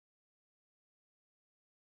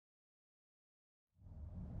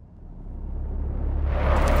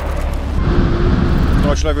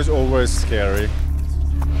Nordschleife is always scary. It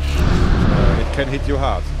can hit you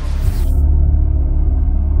hard.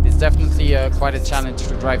 It's definitely quite a challenge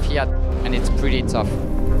to drive here, and it's pretty tough.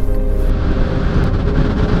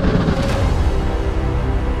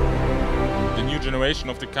 The new generation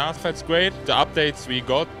of the car feels great. The updates we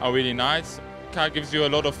got are really nice. The car gives you a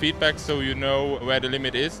lot of feedback, so you know where the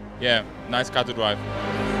limit is. Yeah, nice car to drive.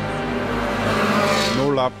 No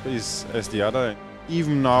lap is as the other.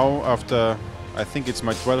 Even now, after I think it's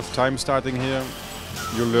my 12th time starting here,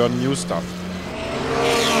 you learn new stuff.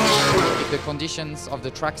 If the conditions of the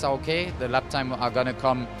tracks are okay, the lap time are gonna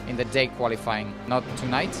come in the day qualifying, not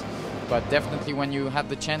tonight. But definitely when you have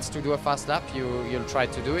the chance to do a fast lap, you'll try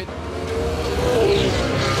to do it.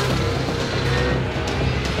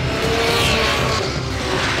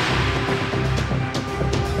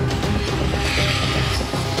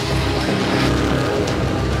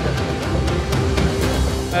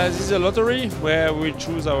 This is a lottery where we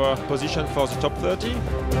choose our position for the top 30.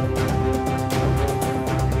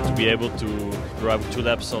 To be able to drive 2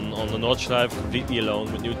 laps on the Nordschleife completely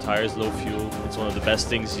alone with new tires, low fuel, it's one of the best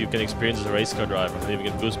things you can experience as a race car driver. I even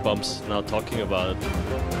get goosebumps now talking about it.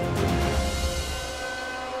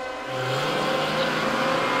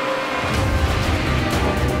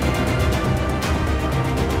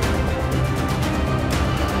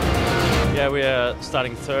 Yeah, we are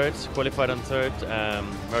starting 3rd, qualified on 3rd.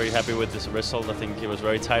 Very happy with this result. I think it was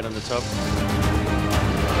very tight on the top.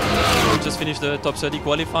 We just finished the top 30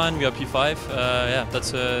 qualifying. We are P5. Yeah,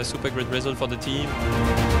 that's a super great result for the team.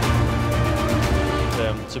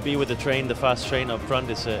 To be with the train, the fast train up front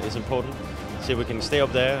is important. See if we can stay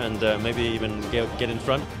up there and maybe even get in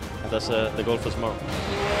front. That's the goal for tomorrow.